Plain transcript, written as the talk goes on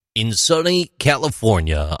In sunny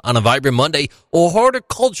California, on a vibrant Monday, a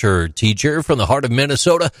horticulture teacher from the heart of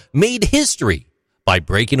Minnesota made history by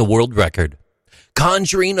breaking a world record,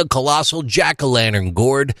 conjuring a colossal jack-o'-lantern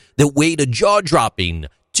gourd that weighed a jaw-dropping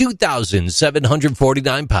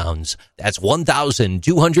 2,749 pounds. That's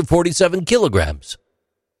 1,247 kilograms.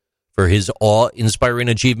 For his awe-inspiring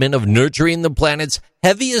achievement of nurturing the planet's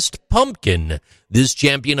heaviest pumpkin, this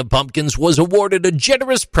champion of pumpkins was awarded a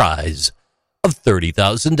generous prize of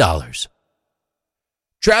 $30,000.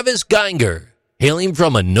 Travis Geinger, hailing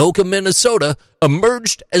from Anoka, Minnesota,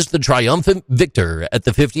 emerged as the triumphant victor at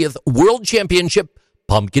the 50th World Championship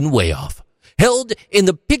Pumpkin Weigh-Off, held in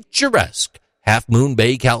the picturesque Half Moon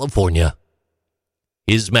Bay, California.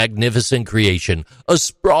 His magnificent creation, a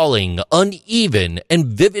sprawling, uneven, and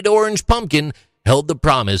vivid orange pumpkin, held the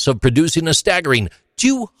promise of producing a staggering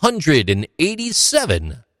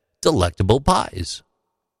 287 delectable pies.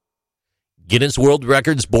 Guinness World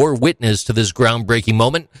Records bore witness to this groundbreaking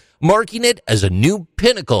moment, marking it as a new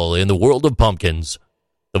pinnacle in the world of pumpkins.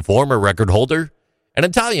 The former record holder, an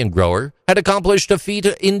Italian grower, had accomplished a feat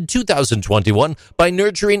in 2021 by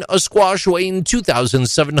nurturing a squash weighing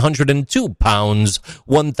 2,702 pounds,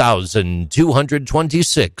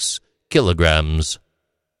 1,226 kilograms.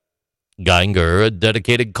 Geinger, a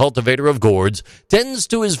dedicated cultivator of gourds, tends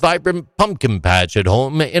to his vibrant pumpkin patch at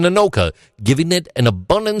home in Anoka, giving it an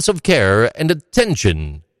abundance of care and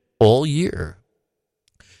attention all year.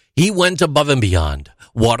 He went above and beyond,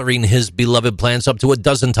 watering his beloved plants up to a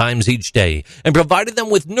dozen times each day, and provided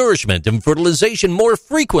them with nourishment and fertilization more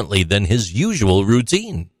frequently than his usual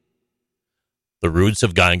routine. The roots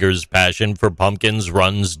of Geinger's passion for pumpkins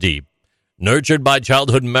runs deep, nurtured by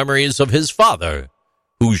childhood memories of his father,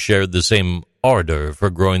 who shared the same ardor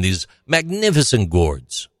for growing these magnificent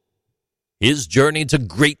gourds. His journey to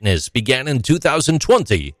greatness began in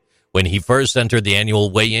 2020, when he first entered the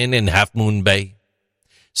annual weigh-in in Half Moon Bay.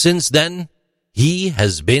 Since then, he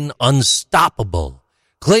has been unstoppable,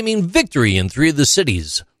 claiming victory in 3 of the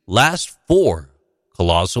city's last 4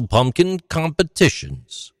 colossal pumpkin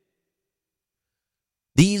competitions.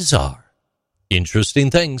 These are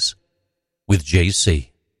Interesting Things with JC.